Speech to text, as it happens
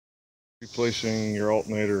Replacing your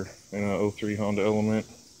alternator in a 03 Honda Element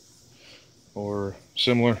or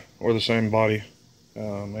similar or the same body.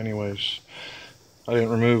 Anyways, I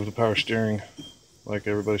didn't remove the power steering like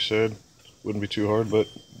everybody said. Wouldn't be too hard, but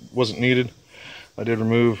wasn't needed. I did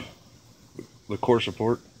remove the core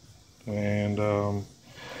support, and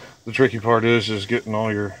the tricky part is getting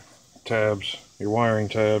all your tabs, your wiring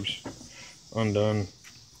tabs, undone.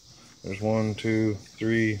 There's 1, 2,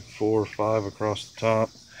 3, 4, 5 across the top,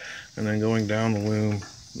 and then going down the loom.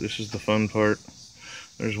 This is the fun part.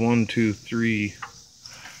 There's 1, 2, 3,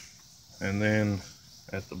 and then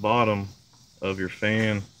at the bottom of your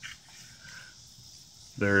fan,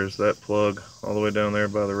 there's that plug all the way down there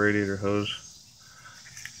by the radiator hose,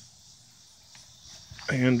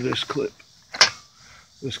 and this clip.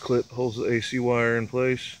 This clip holds the AC wire in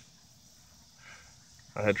place.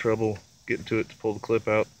 I had trouble getting to it to pull the clip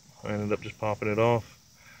out. I ended up just popping it off,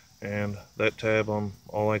 and that tab, on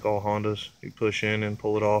like all Hondas, you push in and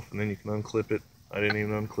pull it off, and then you can unclip it. I didn't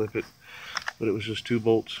even unclip it, but it was just 2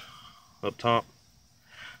 bolts up top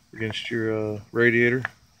against your radiator,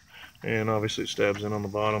 and obviously it stabs in on the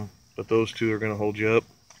bottom, but those 2 are going to hold you up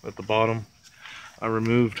at the bottom. I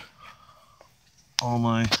removed all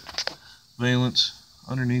my valence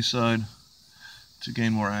underneath side to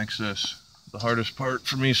gain more access. The hardest part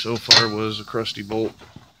for me so far was a crusty bolt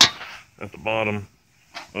at the bottom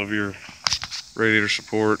of your radiator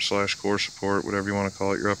support / core support, whatever you want to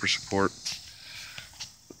call it, your upper support.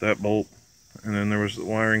 That bolt, and then there was the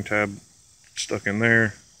wiring tab stuck in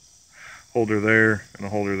there, holder there, and a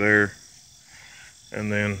holder there,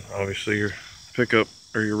 and then obviously your pickup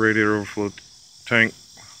or your radiator overflow tank,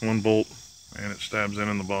 1 bolt, and it stabs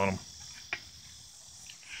in the bottom.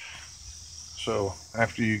 So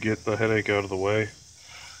after you get the headache out of the way,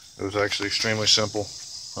 it was actually extremely simple.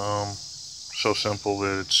 So simple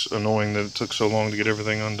that it's annoying that it took so long to get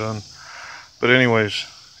everything undone. But anyways,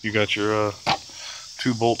 you got your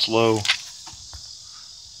 2 bolts low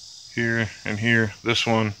here and here. This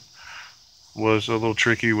one was a little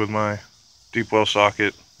tricky with my deep well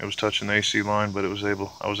socket. It was touching the AC line, but I was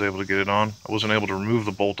able to get it on. I wasn't able to remove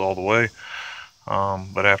the bolt all the way,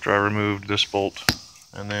 but after I removed this bolt,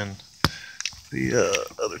 and then the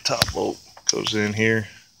other top bolt goes in here,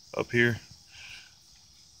 up here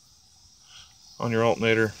on your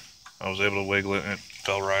alternator, I was able to wiggle it and it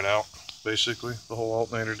fell right out. Basically, the whole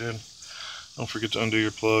alternator did. Don't forget to undo your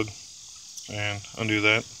plug and undo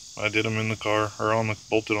that. I did them in the car, or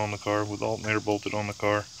bolted on the car, with the alternator bolted on the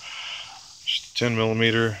car. Just 10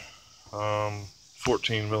 millimeter,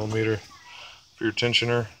 14 millimeter for your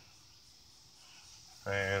tensioner,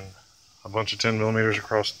 and a bunch of 10 millimeters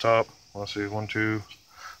across the top. Let's see, 1, 2,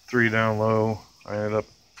 3 down low. I ended up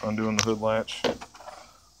undoing the hood latch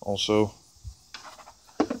also.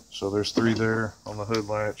 So there's 3 there on the hood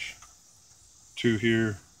latch, 2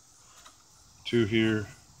 here, 2 here,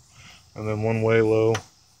 and then 1 way low.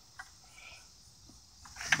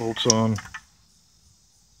 Bolts on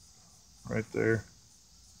right there.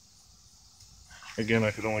 Again,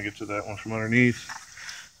 I could only get to that one from underneath.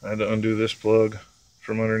 I had to undo this plug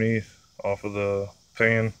from underneath off of the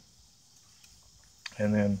fan,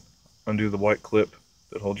 and then undo the white clip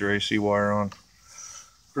that holds your AC wire on.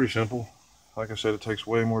 Pretty simple. Like I said, it takes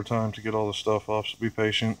way more time to get all the stuff off, so be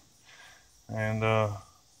patient. And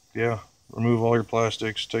yeah, remove all your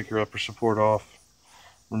plastics, take your upper support off,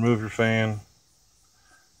 remove your fan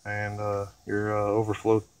and your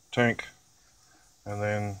overflow tank, and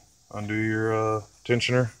then undo your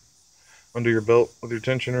tensioner, undo your belt with your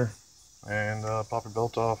tensioner, and pop your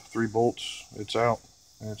belt off. 3 bolts, it's out.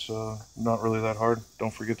 It's not really that hard.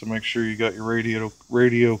 Don't forget to make sure you got your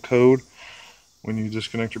radio code when you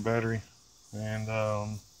disconnect your battery.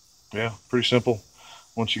 And yeah, pretty simple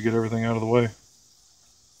once you get everything out of the way.